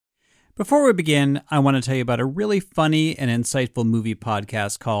Before we begin, I want to tell you about a really funny and insightful movie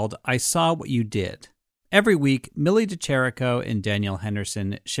podcast called I Saw What You Did. Every week, Millie DeCherico and Danielle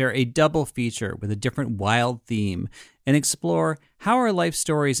Henderson share a double feature with a different wild theme and explore how our life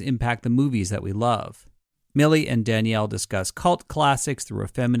stories impact the movies that we love. Millie and Danielle discuss cult classics through a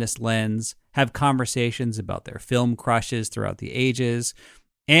feminist lens, have conversations about their film crushes throughout the ages,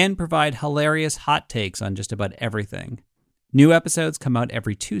 and provide hilarious hot takes on just about everything. New episodes come out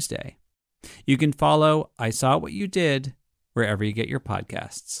every Tuesday. You can follow I Saw What You Did wherever you get your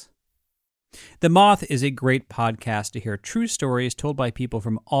podcasts. The Moth is a great podcast to hear true stories told by people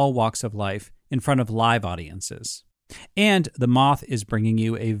from all walks of life in front of live audiences. And The Moth is bringing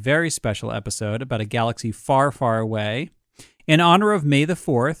you a very special episode about a galaxy far, far away. In honor of May the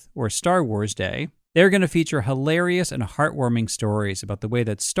 4th, or Star Wars Day, they're going to feature hilarious and heartwarming stories about the way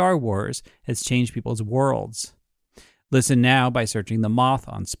that Star Wars has changed people's worlds. Listen now by searching The Moth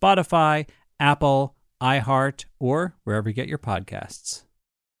on Spotify, Apple, iHeart, or wherever you get your podcasts.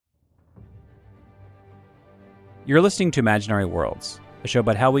 You're listening to Imaginary Worlds, a show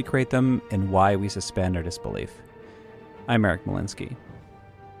about how we create them and why we suspend our disbelief. I'm Eric Molinsky.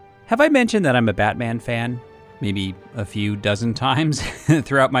 Have I mentioned that I'm a Batman fan? Maybe a few dozen times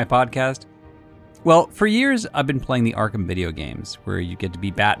throughout my podcast? Well, for years, I've been playing the Arkham video games, where you get to be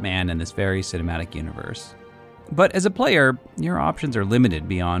Batman in this very cinematic universe. But as a player, your options are limited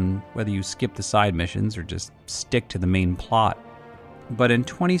beyond whether you skip the side missions or just stick to the main plot. But in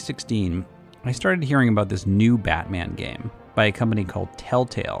 2016, I started hearing about this new Batman game by a company called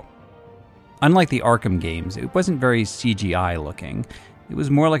Telltale. Unlike the Arkham games, it wasn't very CGI looking. It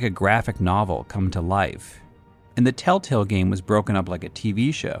was more like a graphic novel come to life. And the Telltale game was broken up like a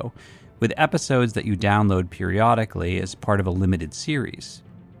TV show, with episodes that you download periodically as part of a limited series.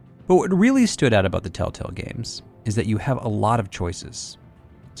 But what really stood out about the Telltale games is that you have a lot of choices.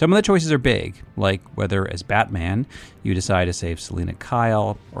 Some of the choices are big, like whether as Batman you decide to save Selina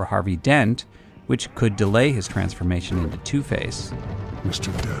Kyle or Harvey Dent, which could delay his transformation into Two-Face.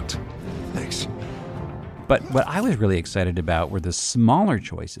 Mr. Dent, thanks. But what I was really excited about were the smaller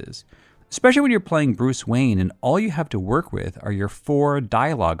choices, especially when you're playing Bruce Wayne and all you have to work with are your 4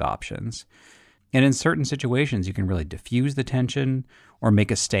 dialogue options. And in certain situations, you can really diffuse the tension or make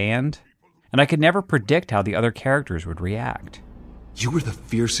a stand. And I could never predict how the other characters would react. You were the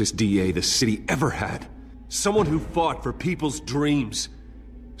fiercest DA the city ever had. Someone who fought for people's dreams.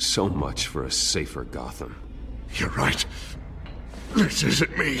 So much for a safer Gotham. You're right. This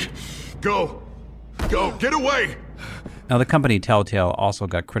isn't me. Go! Go! Get away! Now, the company Telltale also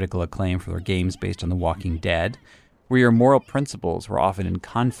got critical acclaim for their games based on The Walking Dead, where your moral principles were often in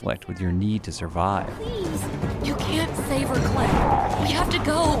conflict with your need to survive. Please, you can't save her, Claire. We have to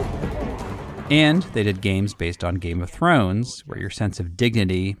go. And they did games based on Game of Thrones, where your sense of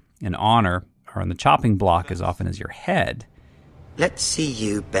dignity and honor are on the chopping block as often as your head. Let's see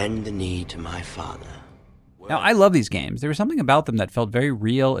you bend the knee to my father. Now, I love these games. There was something about them that felt very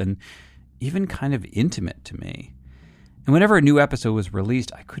real and even kind of intimate to me. And whenever a new episode was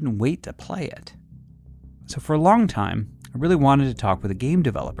released, I couldn't wait to play it. So for a long time, I really wanted to talk with the game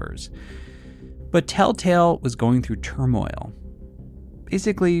developers. But Telltale was going through turmoil.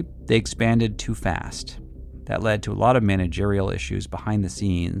 Basically, they expanded too fast. That led to a lot of managerial issues behind the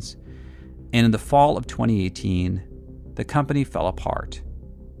scenes. And in the fall of 2018, the company fell apart.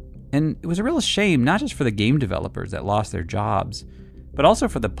 And it was a real shame, not just for the game developers that lost their jobs, but also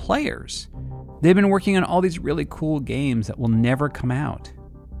for the players. They've been working on all these really cool games that will never come out.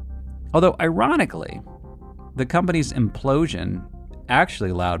 Although, ironically, the company's implosion actually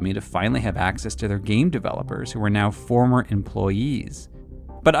allowed me to finally have access to their game developers who are now former employees.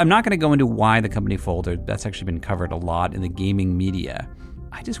 But I'm not going to go into why the company folded. That's actually been covered a lot in the gaming media.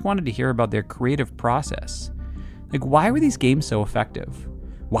 I just wanted to hear about their creative process. Like, why were these games so effective?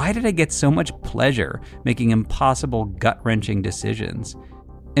 Why did I get so much pleasure making impossible, gut-wrenching decisions?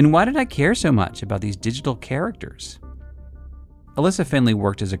 And why did I care so much about these digital characters? Alyssa Finley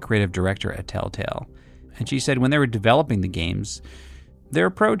worked as a creative director at Telltale, and she said when they were developing the games, their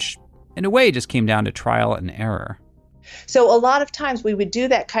approach, in a way, just came down to trial and error. So a lot of times we would do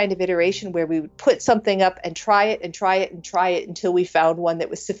that kind of iteration where we would put something up and try it and try it and try it until we found one that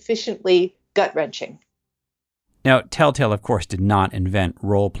was sufficiently gut-wrenching. Now, Telltale, of course, did not invent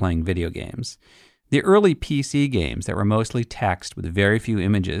role-playing video games. The early PC games that were mostly text with very few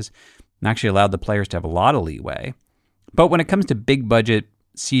images actually allowed the players to have a lot of leeway. But when it comes to big-budget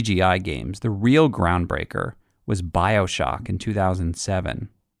CGI games, the real groundbreaker was BioShock in 2007.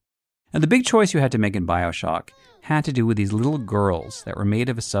 And the big choice you had to make in BioShock had to do with these little girls that were made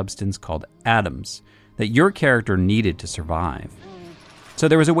of a substance called atoms that your character needed to survive. So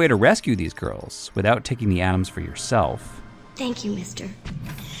there was a way to rescue these girls without taking the atoms for yourself. Thank you, mister.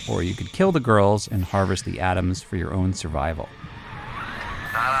 Or you could kill the girls and harvest the atoms for your own survival.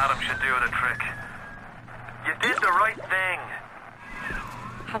 That atom should do the trick. You did the right thing.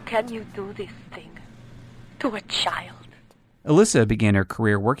 How can you do this thing to a child? Alyssa began her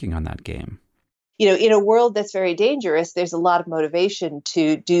career working on that game. You know, in a world that's very dangerous, there's a lot of motivation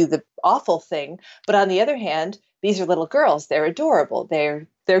to do the awful thing. But on the other hand, these are little girls. They're adorable. They're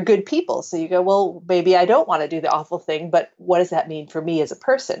good people. So you go, well, maybe I don't want to do the awful thing, but what does that mean for me as a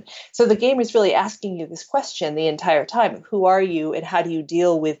person? So the game is really asking you this question the entire time of who are you and how do you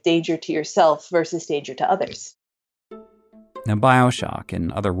deal with danger to yourself versus danger to others? Now, BioShock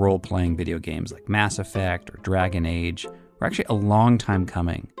and other role-playing video games like Mass Effect or Dragon Age were actually a long time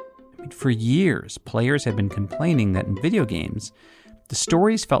coming. I mean, for years, players had been complaining that in video games, the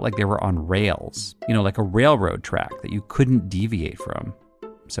stories felt like they were on rails, like a railroad track that you couldn't deviate from.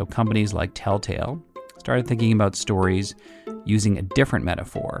 So companies like Telltale started thinking about stories using a different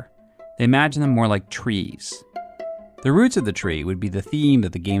metaphor. They imagined them more like trees. The roots of the tree would be the theme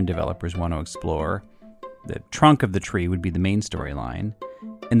that the game developers want to explore. The trunk of the tree would be the main storyline.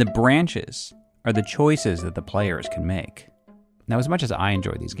 And the branches are the choices that the players can make. Now, as much as I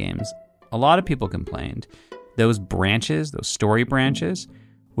enjoy these games, a lot of people complained those branches, those story branches,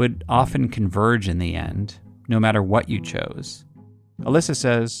 would often converge in the end, no matter what you chose. Alyssa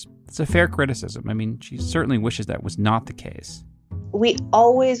says it's a fair criticism. I mean, she certainly wishes that was not the case. We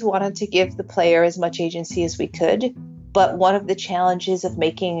always wanted to give the player as much agency as we could, but one of the challenges of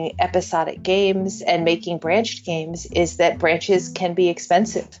making episodic games and making branched games is that branches can be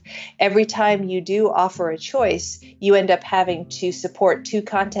expensive. Every time you do offer a choice, you end up having to support 2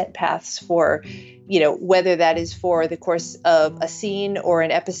 content paths for, whether that is for the course of a scene or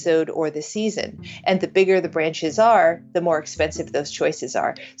an episode or the season. And the bigger the branches are, the more expensive those choices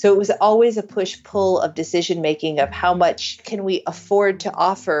are. So it was always a push-pull of decision-making of how much can we afford to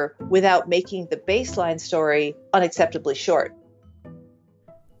offer without making the baseline story unacceptably short.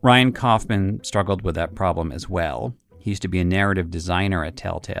 Ryan Kaufman struggled with that problem as well. He used to be a narrative designer at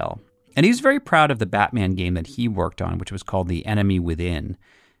Telltale. And he was very proud of the Batman game that he worked on, which was called The Enemy Within.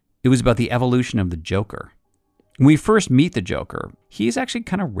 It was about the evolution of the Joker. When we first meet the Joker, he's actually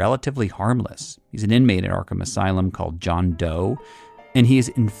kind of relatively harmless. He's an inmate at Arkham Asylum called John Doe, and he is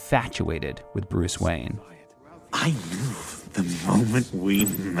infatuated with Bruce Wayne. I knew the moment we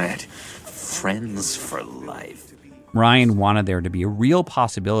met, friends for life. Ryan wanted there to be a real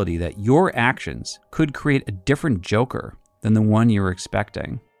possibility that your actions could create a different Joker than the one you were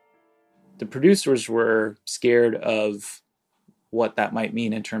expecting. The producers were scared of what that might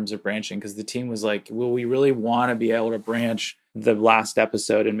mean in terms of branching, because the team was like, will we really want to be able to branch the last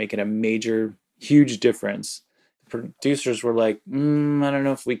episode and make it a major, huge difference? The producers were like, I don't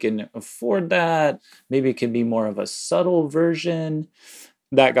know if we can afford that. Maybe it can be more of a subtle version.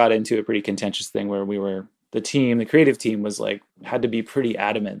 That got into a pretty contentious thing where the creative team was like, had to be pretty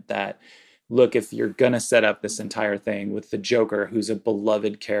adamant that, look, if you're going to set up this entire thing with the Joker, who's a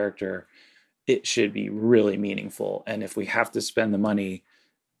beloved character, it should be really meaningful. And if we have to spend the money,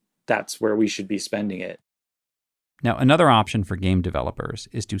 that's where we should be spending it. Now, another option for game developers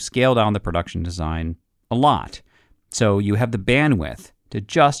is to scale down the production design a lot. So you have the bandwidth to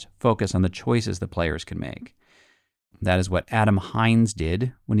just focus on the choices the players can make. That is what Adam Hines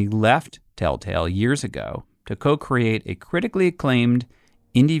did when he left Telltale years ago to co-create a critically acclaimed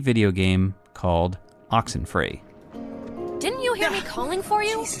indie video game called Oxenfree. Didn't you hear me calling for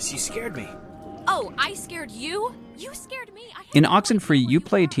you? Jesus, you scared me. Oh, I scared you? You scared me. In Oxenfree, you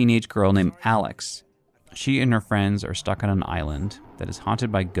play a teenage girl named Alex. She and her friends are stuck on an island that is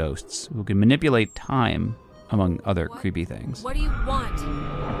haunted by ghosts who can manipulate time, among other creepy things. What do you want?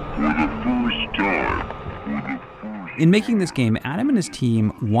 In making this game, Adam and his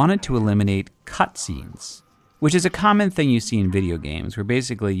team wanted to eliminate cutscenes, which is a common thing you see in video games, where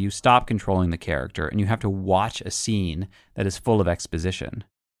basically you stop controlling the character and you have to watch a scene that is full of exposition.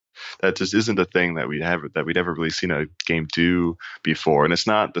 That just isn't a thing that we'd ever really seen a game do before. And it's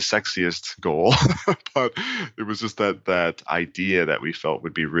not the sexiest goal, but it was just that idea that we felt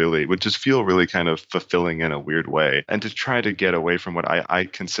would just feel really kind of fulfilling in a weird way. And to try to get away from what I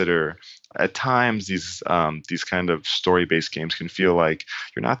consider at times these kind of story-based games can feel like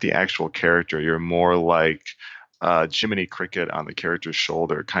you're not the actual character. You're more like Jiminy Cricket on the character's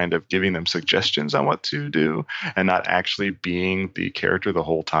shoulder, kind of giving them suggestions on what to do and not actually being the character the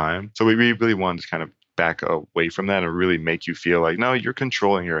whole time. So we really wanted to kind of back away from that and really make you feel like, no, you're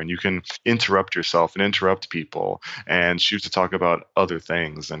controlling her and you can interrupt yourself and interrupt people and choose to talk about other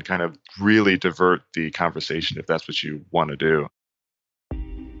things and kind of really divert the conversation if that's what you want to do.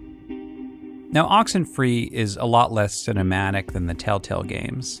 Now, Oxenfree is a lot less cinematic than the Telltale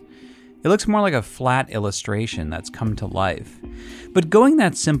games. It looks more like a flat illustration that's come to life. But going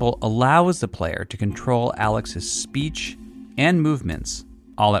that simple allows the player to control Alex's speech and movements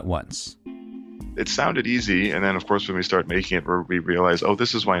all at once. It sounded easy, and then of course when we start making it, we realize, oh,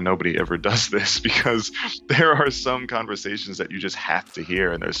 this is why nobody ever does this, because there are some conversations that you just have to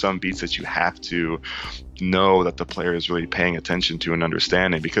hear, and there's some beats that you have to know that the player is really paying attention to and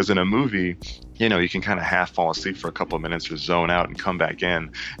understanding. Because in a movie, you know, you can kind of half fall asleep for a couple of minutes or zone out and come back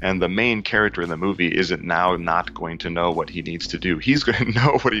in, and the main character in the movie isn't now not going to know what he needs to do. He's going to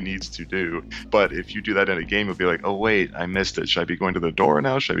know what he needs to do. But if you do that in a game, you'll be like, oh wait, I missed it. Should I be going to the door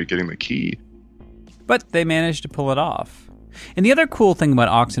now? Should I be getting the key? But they managed to pull it off. And the other cool thing about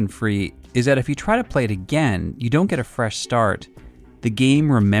Oxenfree is that if you try to play it again, you don't get a fresh start. The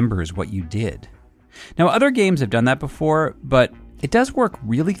game remembers what you did. Now, other games have done that before, but it does work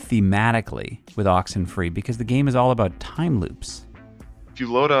really thematically with Oxenfree because the game is all about time loops. If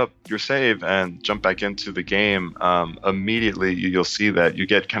you load up your save and jump back into the game, immediately you'll see that you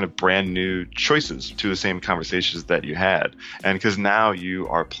get kind of brand new choices to the same conversations that you had. And because now you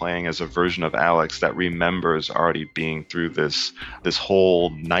are playing as a version of Alex that remembers already being through this whole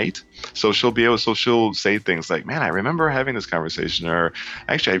night. So she'll say things like, man, I remember having this conversation, or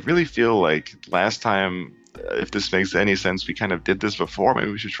actually, I really feel like last time, if this makes any sense, we kind of did this before, maybe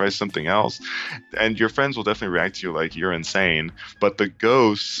we should try something else. And your friends will definitely react to you like you're insane, but the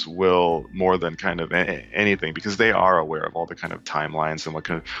ghosts will more than kind of anything, because they are aware of all the kind of timelines and what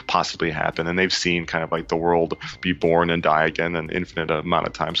could possibly happen, and they've seen kind of like the world be born and die again an infinite amount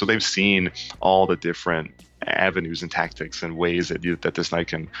of time. So they've seen all the different avenues and tactics and ways that this night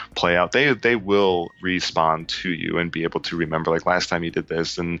can play out. They will respond to you and be able to remember, like, last time you did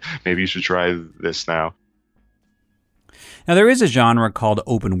this and maybe you should try this now. Now, there is a genre called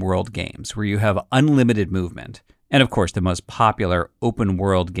open world games where you have unlimited movement. And of course, the most popular open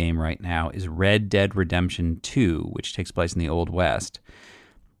world game right now is Red Dead Redemption 2, which takes place in the Old West.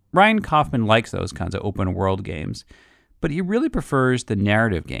 Ryan Kaufman likes those kinds of open world games, but he really prefers the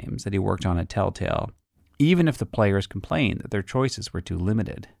narrative games that he worked on at Telltale, even if the players complain that their choices were too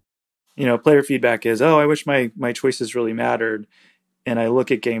limited. You know, player feedback is, oh, I wish my choices really mattered. And I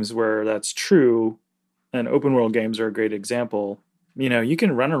look at games where that's true, and open world games are a great example. You know, you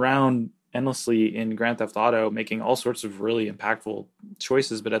can run around endlessly in Grand Theft Auto making all sorts of really impactful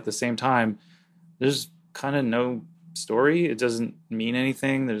choices, but at the same time, there's kind of no story. It doesn't mean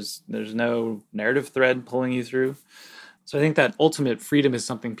anything. There's no narrative thread pulling you through. So I think that ultimate freedom is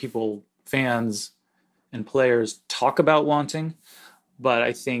something people, fans and players, talk about wanting, but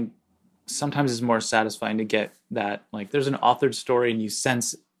I think sometimes it's more satisfying to get that, like, there's an authored story and you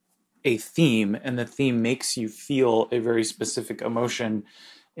sense a theme, and the theme makes you feel a very specific emotion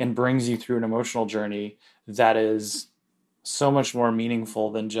and brings you through an emotional journey that is so much more meaningful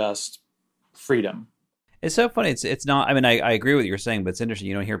than just freedom. It's so funny. It's not, I mean, I agree with what you're saying, but it's interesting.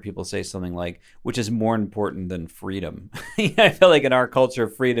 You don't hear people say something like, which is more important than freedom. I feel like in our culture,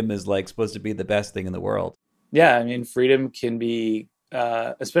 freedom is like supposed to be the best thing in the world. Yeah, I mean, freedom can be,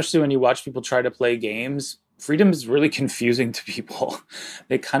 especially when you watch people try to play games, freedom is really confusing to people.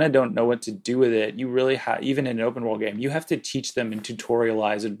 They kind of don't know what to do with it. You really have, even in an open world game, you have to teach them and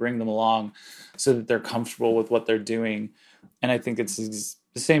tutorialize and bring them along so that they're comfortable with what they're doing. And I think it's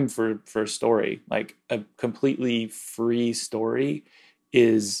the same for a story. Like, a completely free story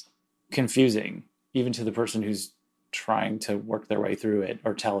is confusing, even to the person who's trying to work their way through it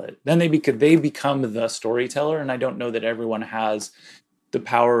or tell it. Then they become the storyteller, and I don't know that everyone has the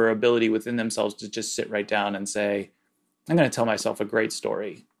power or ability within themselves to just sit right down and say, I'm going to tell myself a great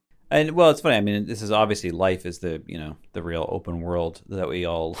story. And well, it's funny. I mean, this is obviously, life is the real open world that we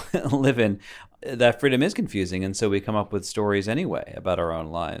all live in. That freedom is confusing, and so we come up with stories anyway about our own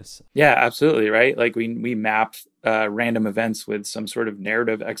lives. Yeah, absolutely, right? Like we map random events with some sort of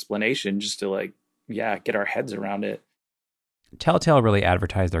narrative explanation just to get our heads around it. Telltale really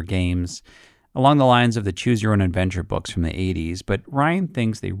advertised their games along the lines of the Choose Your Own Adventure books from the 80s, but Ryan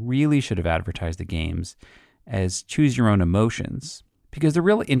thinks they really should have advertised the games as Choose Your Own Emotions, because the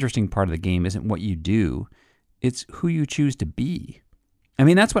real interesting part of the game isn't what you do, it's who you choose to be. I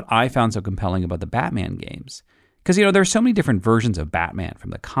mean, that's what I found so compelling about the Batman games. Because, there's so many different versions of Batman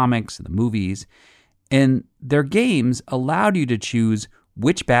from the comics and the movies, and their games allowed you to choose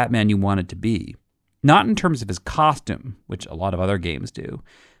which Batman you wanted to be. Not in terms of his costume, which a lot of other games do,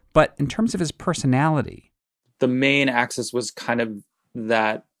 but in terms of his personality. The main axis was kind of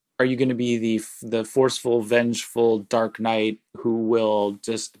that, are you going to be the forceful, vengeful Dark Knight who will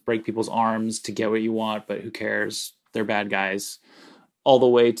just break people's arms to get what you want, but who cares? They're bad guys. All the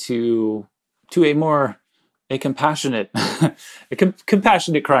way to to a compassionate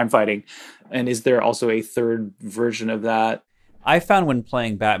compassionate crime fighting? And is there also a third version of that? I found when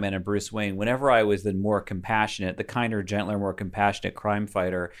playing Batman and Bruce Wayne, whenever I was the more compassionate, the kinder, gentler, more compassionate crime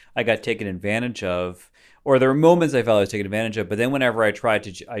fighter, I got taken advantage of. Or there were moments I felt I was taken advantage of, but then whenever I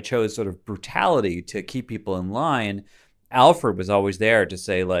chose sort of brutality to keep people in line, Alfred was always there to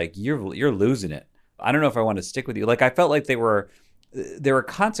say, like, you're losing it. I don't know if I want to stick with you. Like, I felt like there were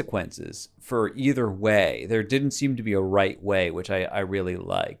consequences for either way. There didn't seem to be a right way, which I really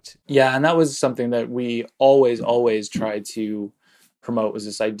liked. Yeah, and that was something that we always tried to promote, was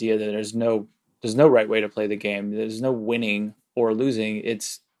this idea that there's no right way to play the game. There's no winning or losing.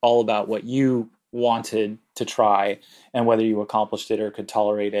 It's all about what you wanted to try and whether you accomplished it or could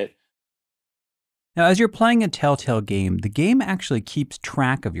tolerate it. Now, as you're playing a Telltale game, the game actually keeps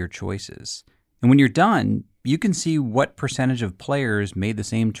track of your choices. And when you're done, you can see what percentage of players made the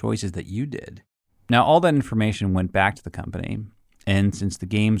same choices that you did. Now, all that information went back to the company, and since the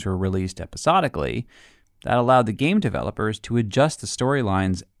games were released episodically, that allowed the game developers to adjust the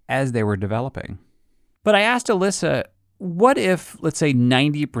storylines as they were developing. But I asked Alyssa, what if, let's say,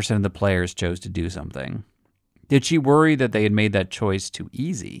 90% of the players chose to do something? Did she worry that they had made that choice too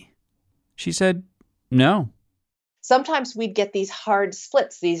easy? She said, no. Sometimes we'd get these hard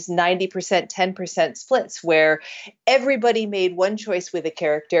splits, these 90%, 10% splits, where everybody made one choice with a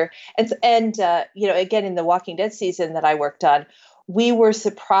character. And again, in the Walking Dead season that I worked on, we were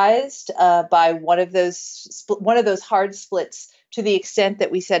surprised by one of those hard splits, to the extent that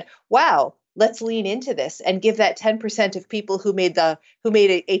we said, wow, let's lean into this and give that 10% of people who made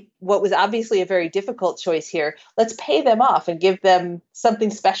what was obviously a very difficult choice here, let's pay them off and give them something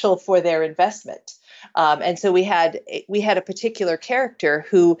special for their investment. And so we had a particular character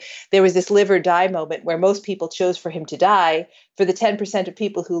who, there was this live or die moment where most people chose for him to die. For the 10% of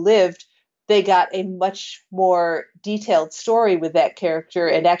people who lived, they got a much more detailed story with that character,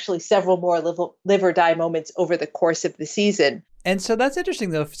 and actually several more live or die moments over the course of the season. And so that's interesting,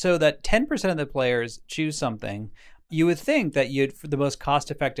 though. So that 10% of the players choose something. You would think that the most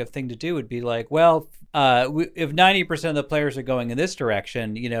cost-effective thing to do would be like, well, if 90% of the players are going in this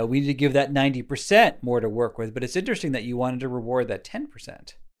direction, we need to give that 90% more to work with. But it's interesting that you wanted to reward that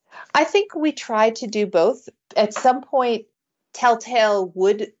 10%. I think we tried to do both. At some point, Telltale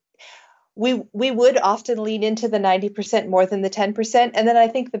would often lean into the 90% more than the 10%. And then I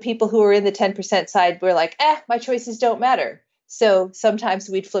think the people who were in the 10% side were like, my choices don't matter. So sometimes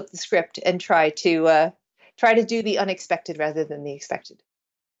we'd flip the script and try to do the unexpected rather than the expected.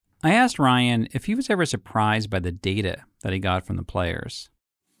 I asked Ryan if he was ever surprised by the data that he got from the players.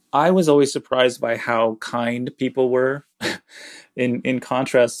 I was always surprised by how kind people were in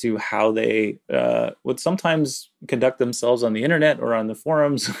contrast to how they would sometimes conduct themselves on the internet or on the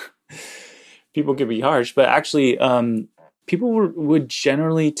forums. People could be harsh, but actually people would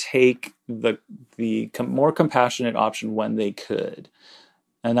generally take the more compassionate option when they could.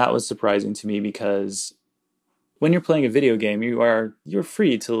 And that was surprising to me, because when you're playing a video game, you're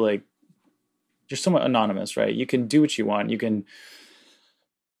free to, like, you're somewhat anonymous, right? You can do what you want. You can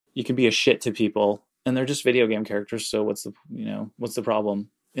be a shit to people, and they're just video game characters. So what's the problem?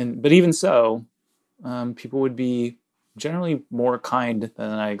 But even so, people would be generally more kind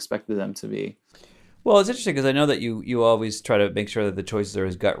than I expected them to be. Well, it's interesting because I know that you always try to make sure that the choices are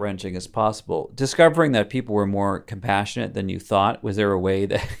as gut-wrenching as possible. Discovering that people were more compassionate than you thought, was there a way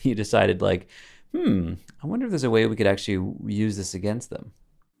that you decided, like, I wonder if there's a way we could actually use this against them?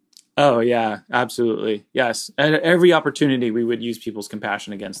 Oh, yeah, absolutely. Yes. At every opportunity, we would use people's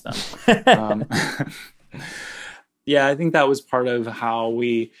compassion against them. Yeah, I think that was part of how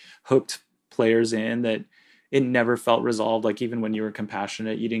we hooked players in, that it never felt resolved. Like, even when you were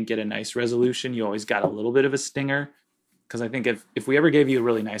compassionate, you didn't get a nice resolution. You always got a little bit of a stinger. Because I think if we ever gave you a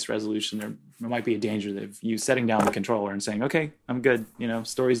really nice resolution, there might be a danger of you setting down the controller and saying, okay, I'm good.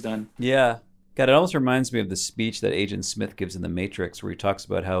 Story's done. Yeah. God, it almost reminds me of the speech that Agent Smith gives in The Matrix, where he talks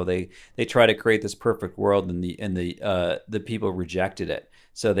about how they try to create this perfect world, and the people rejected it.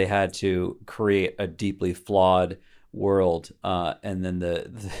 So they had to create a deeply flawed world, and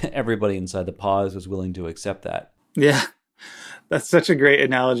then everybody inside the pause was willing to accept that. Yeah, that's such a great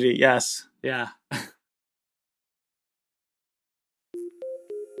analogy. Yes, yeah.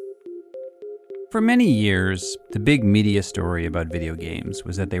 For many years, the big media story about video games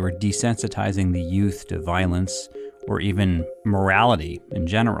was that they were desensitizing the youth to violence or even morality in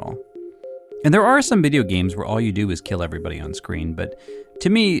general. And there are some video games where all you do is kill everybody on screen, but to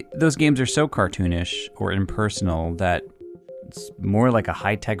me, those games are so cartoonish or impersonal that it's more like a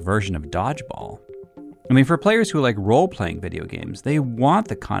high-tech version of dodgeball. I mean, for players who like role-playing video games, they want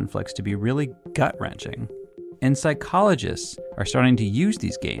the conflicts to be really gut-wrenching. And psychologists are starting to use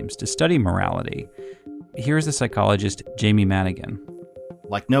these games to study morality. Here's the psychologist Jamie Madigan.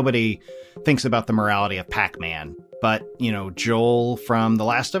 Like, nobody thinks about the morality of Pac-Man, but, Joel from The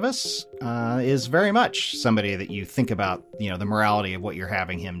Last of Us is very much somebody that you think about, the morality of what you're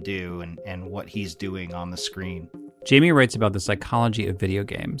having him do and what he's doing on the screen. Jamie writes about the psychology of video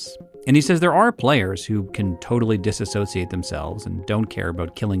games, and he says there are players who can totally disassociate themselves and don't care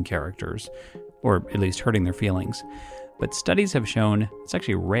about killing characters, or at least hurting their feelings. But studies have shown it's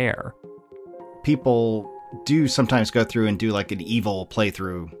actually rare. People do sometimes go through and do like an evil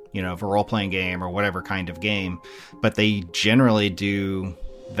playthrough, of a role-playing game or whatever kind of game, but they generally do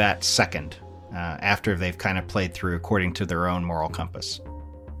that second, after they've kind of played through according to their own moral compass.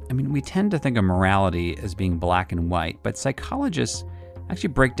 I mean, we tend to think of morality as being black and white, but psychologists actually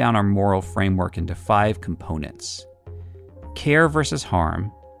break down our moral framework into 5 components: care versus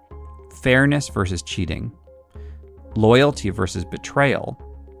harm, fairness versus cheating, loyalty versus betrayal,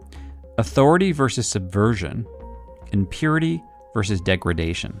 authority versus subversion, and purity versus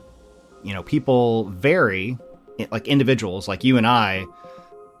degradation. People vary, like individuals, like you and I,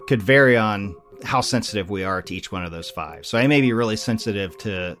 could vary on how sensitive we are to each one of those 5. So I may be really sensitive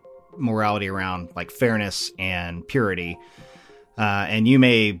to morality around like fairness and purity, and you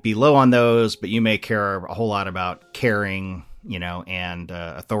may be low on those, but you may care a whole lot about caring, and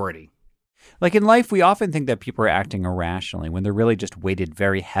authority. Like in life, we often think that people are acting irrationally when they're really just weighted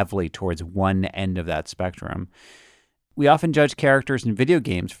very heavily towards one end of that spectrum. We often judge characters in video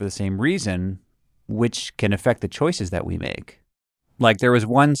games for the same reason, which can affect the choices that we make. Like there was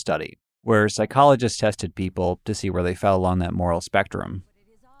one study where psychologists tested people to see where they fell along that moral spectrum.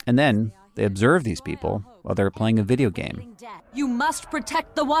 And then they observed these people while they were playing a video game. You must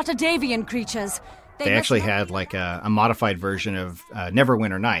protect the Watadavian creatures. They actually had like a modified version of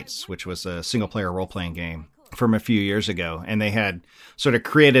Neverwinter Nights, which was a single-player role-playing game from a few years ago. And they had sort of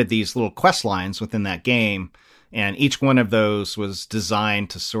created these little quest lines within that game. And each one of those was designed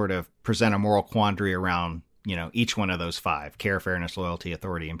to sort of present a moral quandary around, each one of those 5: care, fairness, loyalty,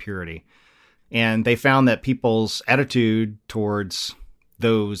 authority, and purity. And they found that people's attitude towards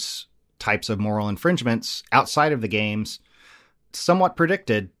those types of moral infringements outside of the games somewhat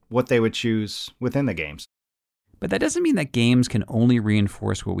predicted what they would choose within the games. But that doesn't mean that games can only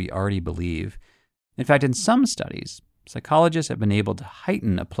reinforce what we already believe. In fact, in some studies, psychologists have been able to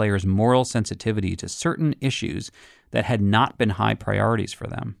heighten a player's moral sensitivity to certain issues that had not been high priorities for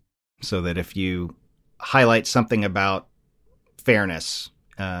them. So that if you highlight something about fairness,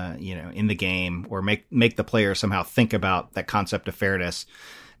 in the game, or make the player somehow think about that concept of fairness,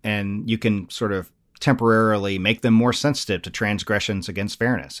 and you can sort of temporarily make them more sensitive to transgressions against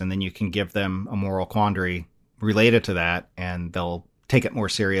fairness. And then you can give them a moral quandary related to that, and they'll take it more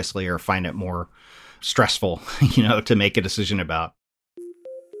seriously or find it more stressful, to make a decision about.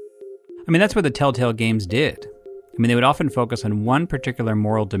 I mean, that's what the Telltale games did. I mean, they would often focus on one particular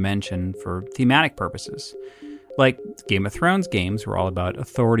moral dimension for thematic purposes. Like Game of Thrones games were all about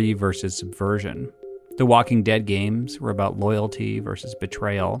authority versus subversion. The Walking Dead games were about loyalty versus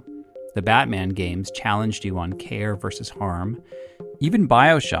betrayal. The Batman games challenged you on care versus harm. Even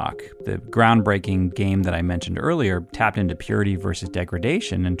BioShock, the groundbreaking game that I mentioned earlier, tapped into purity versus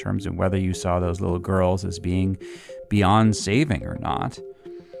degradation in terms of whether you saw those little girls as being beyond saving or not.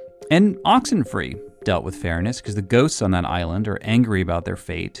 And Oxenfree dealt with fairness because the ghosts on that island are angry about their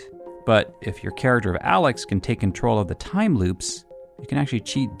fate. But if your character of Alex can take control of the time loops, you can actually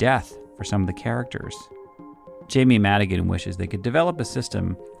cheat death for some of the characters. Jamie Madigan wishes they could develop a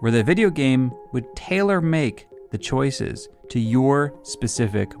system where the video game would tailor-make the choices to your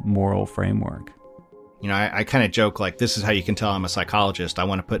specific moral framework. I kind of joke like, this is how you can tell I'm a psychologist. I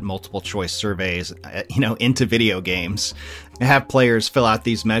want to put multiple choice surveys, into video games and have players fill out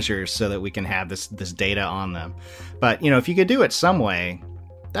these measures so that we can have this data on them. But, if you could do it some way,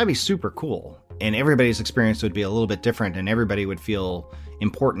 that'd be super cool. And everybody's experience would be a little bit different, and everybody would feel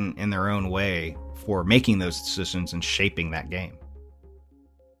important in their own way for making those decisions and shaping that game.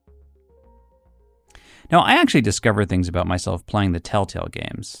 Now, I actually discovered things about myself playing the Telltale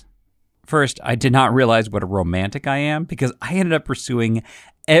games. First, I did not realize what a romantic I am because I ended up pursuing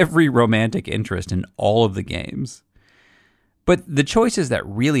every romantic interest in all of the games. But the choices that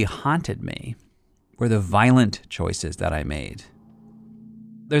really haunted me were the violent choices that I made.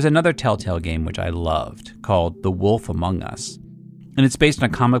 There's another Telltale game which I loved called The Wolf Among Us, and it's based on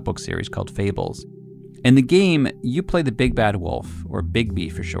a comic book series called Fables. In the game, you play the Big Bad Wolf, or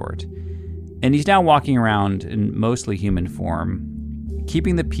Bigby for short, and he's now walking around in mostly human form.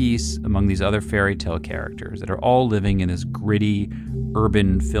 keeping the peace among these other fairy tale characters that are all living in this gritty,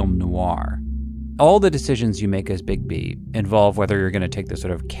 urban film noir. All the decisions you make as Bigby involve whether you're going to take the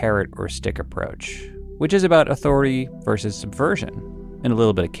sort of carrot or stick approach, which is about authority versus subversion, and a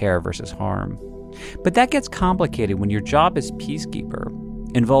little bit of care versus harm. But that gets complicated when your job as peacekeeper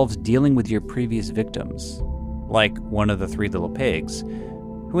involves dealing with your previous victims, like one of the three little pigs,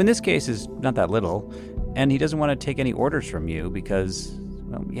 who in this case is not that little, and he doesn't want to take any orders from you because,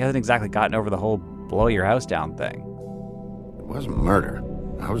 well, he hasn't exactly gotten over the whole blow your house down thing. It wasn't murder.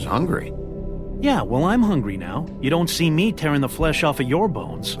 I was hungry. Yeah, well, I'm hungry now. You don't see me tearing the flesh off of your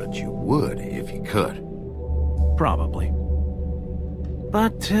bones. But you would if you could. Probably.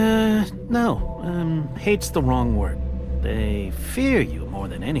 But, no. Hate's the wrong word. They fear you more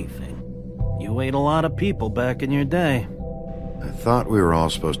than anything. You ate a lot of people back in your day. I thought we were all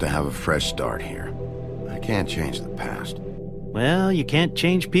supposed to have a fresh start here. I can't change the past. Well, you can't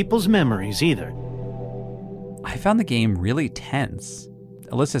change people's memories either. I found the game really tense.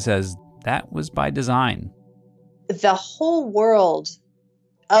 Alyssa says that was by design. The whole world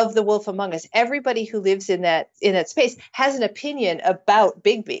of The Wolf Among Us, everybody who lives in that space has an opinion about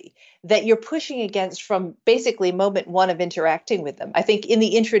Bigby that you're pushing against from basically moment one of interacting with them. I think in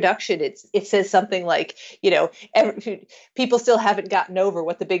the introduction, it says something like, people still haven't gotten over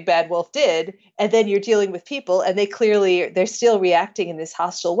what the big bad wolf did. And then you're dealing with people and they're still reacting in this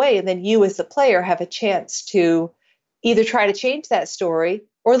hostile way. And then you as the player have a chance to either try to change that story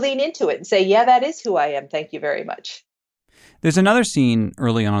or lean into it and say, yeah, that is who I am. Thank you very much. There's another scene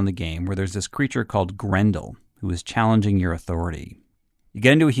early on in the game where there's this creature called Grendel who is challenging your authority. You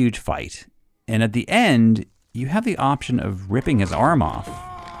get into a huge fight, and at the end, you have the option of ripping his arm off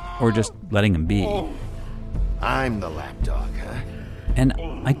or just letting him be. Oh, I'm the lapdog, huh? And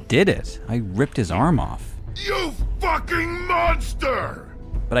I did it. I ripped his arm off. You fucking monster!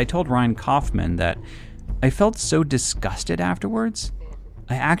 But I told Ryan Kaufman that I felt so disgusted afterwards,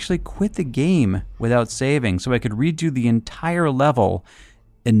 I actually quit the game without saving so I could redo the entire level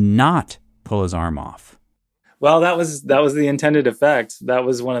and not pull his arm off. Well, that was the intended effect. That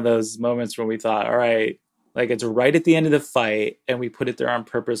was one of those moments where we thought, all right, like it's right at the end of the fight, and we put it there on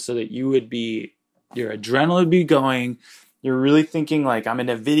purpose so that your adrenaline would be going. You're really thinking like, I'm in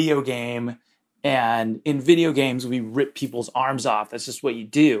a video game, and in video games, we rip people's arms off. That's just what you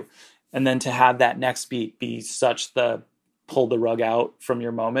do. And then to have that next beat be such the pull the rug out from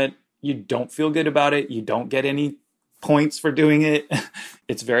your moment, you don't feel good about it. You don't get any points for doing it.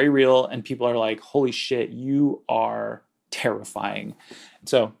 It's very real, and people are like, holy shit, you are terrifying.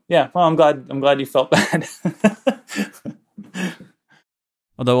 So yeah, well, I'm glad you felt bad.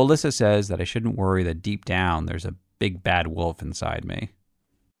 Although Alyssa says that I shouldn't worry, that deep down there's a big bad wolf inside me.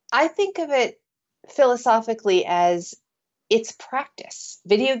 I think of it philosophically as it's practice.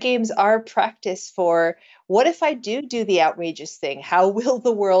 Video games are practice for, what if I do the outrageous thing? How will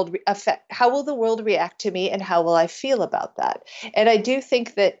the world react to me, and how will I feel about that? And I do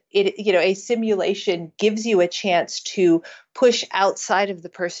think that a simulation gives you a chance to push outside of the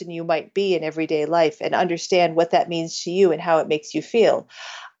person you might be in everyday life and understand what that means to you and how it makes you feel.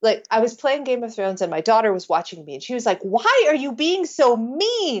 Like, I was playing Game of Thrones and my daughter was watching me and she was like, "Why are you being so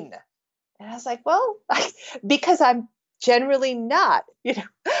mean?" And I was like, well, because I'm generally not.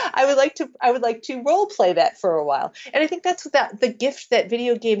 I would like to role play that for a while. And I think that's the gift that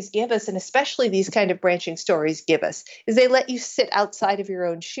video games give us, and especially these kind of branching stories give us, is they let you sit outside of your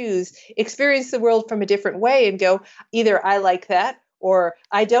own shoes, experience the world from a different way, and go, either I like that, or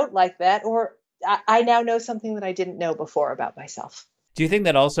I don't like that, or I now know something that I didn't know before about myself. Do you think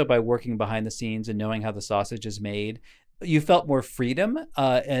that also by working behind the scenes and knowing how the sausage is made, you felt more freedom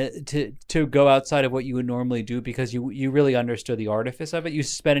to go outside of what you would normally do because you really understood the artifice of it? You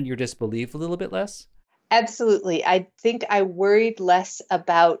suspended your disbelief a little bit less? Absolutely. I think I worried less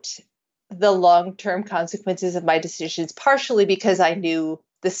about the long-term consequences of my decisions, partially because I knew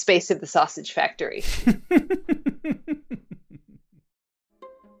the space of the sausage factory.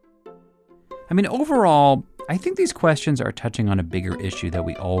 I mean, overall, I think these questions are touching on a bigger issue that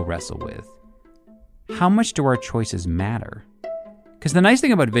we all wrestle with. How much do our choices matter? Because the nice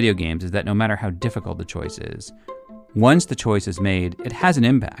thing about video games is that no matter how difficult the choice is, once the choice is made, it has an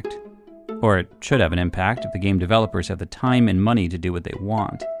impact. Or it should have an impact if the game developers have the time and money to do what they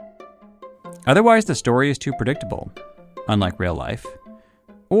want. Otherwise, the story is too predictable, unlike real life.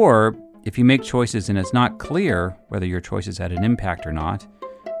 Or, if you make choices and it's not clear whether your choices had an impact or not,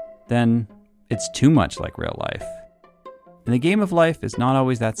 then it's too much like real life. And the game of life is not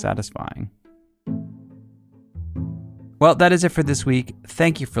always that satisfying. Well, that is it for this week.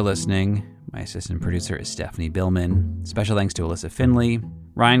 Thank you for listening. My assistant producer is Stephanie Billman. Special thanks to Alyssa Finley,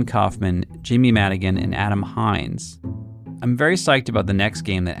 Ryan Kaufman, Jimmy Madigan, and Adam Hines. I'm very psyched about the next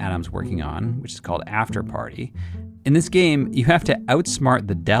game that Adam's working on, which is called After Party. In this game, you have to outsmart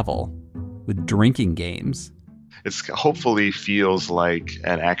the devil with drinking games. It hopefully feels like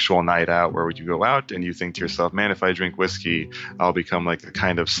an actual night out where you go out and you think to yourself, man, if I drink whiskey, I'll become like a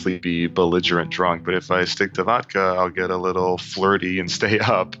kind of sleepy, belligerent drunk. But if I stick to vodka, I'll get a little flirty and stay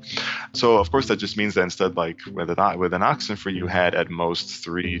up. So, of course, that just means that instead, like with an Oxenfree, you had at most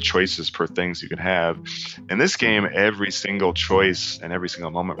 3 choices per things you could have. In this game, every single choice and every single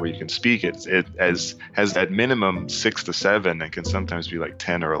moment where you can speak, it has at minimum 6 to 7 and can sometimes be like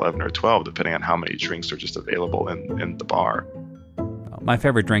 10 or 11 or 12, depending on how many drinks are just available in the bar. My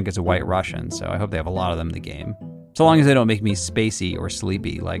favorite drink is a White Russian, so I hope they have a lot of them in the game. So long as they don't make me spacey or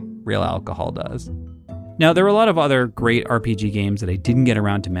sleepy like real alcohol does. Now, there were a lot of other great RPG games that I didn't get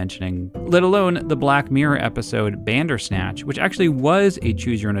around to mentioning, let alone the Black Mirror episode Bandersnatch, which actually was a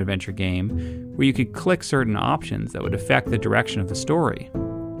choose-your-own-adventure game where you could click certain options that would affect the direction of the story.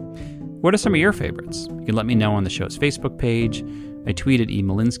 What are some of your favorites? You can let me know on the show's Facebook page. I tweet at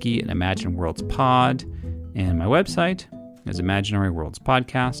eMalinsky at Imagine Worlds Pod. And my website is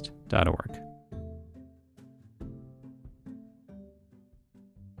imaginaryworldspodcast.org.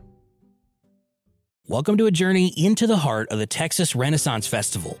 Welcome to a journey into the heart of the Texas Renaissance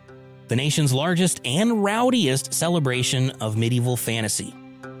Festival, the nation's largest and rowdiest celebration of medieval fantasy.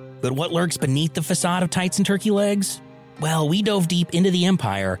 But what lurks beneath the facade of tights and turkey legs? Well, we dove deep into the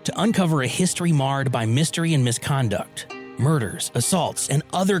empire to uncover a history marred by mystery and misconduct, murders, assaults, and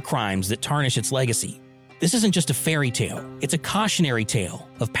other crimes that tarnish its legacy. This isn't just a fairy tale, it's a cautionary tale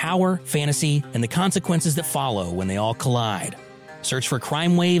of power, fantasy, and the consequences that follow when they all collide. Search for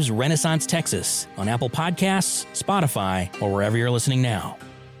Crime Waves Renaissance Texas on Apple Podcasts, Spotify, or wherever you're listening now.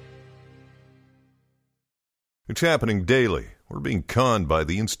 It's happening daily. We're being conned by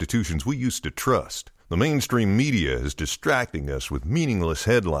the institutions we used to trust. The mainstream media is distracting us with meaningless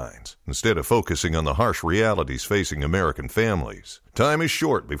headlines instead of focusing on the harsh realities facing American families. Time is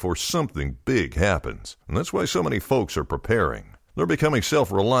short before something big happens, and that's why so many folks are preparing. They're becoming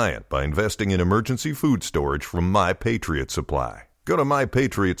self-reliant by investing in emergency food storage from My Patriot Supply. Go to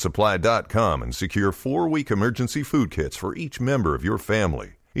MyPatriotSupply.com and secure 4-week emergency food kits for each member of your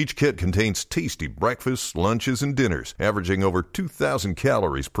family. Each kit contains tasty breakfasts, lunches, and dinners, averaging over 2,000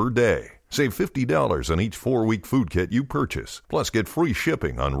 calories per day. Save $50 on each 4-week food kit you purchase. Plus, get free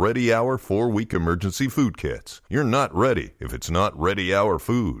shipping on Ready Hour 4-week emergency food kits. You're not ready if it's not Ready Hour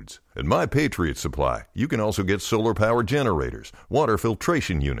Foods. At My Patriot Supply, you can also get solar power generators, water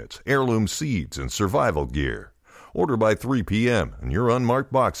filtration units, heirloom seeds, and survival gear. Order by 3 p.m. and your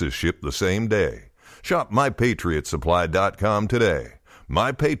unmarked boxes ship the same day. Shop MyPatriotSupply.com today.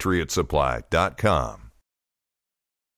 MyPatriotSupply.com.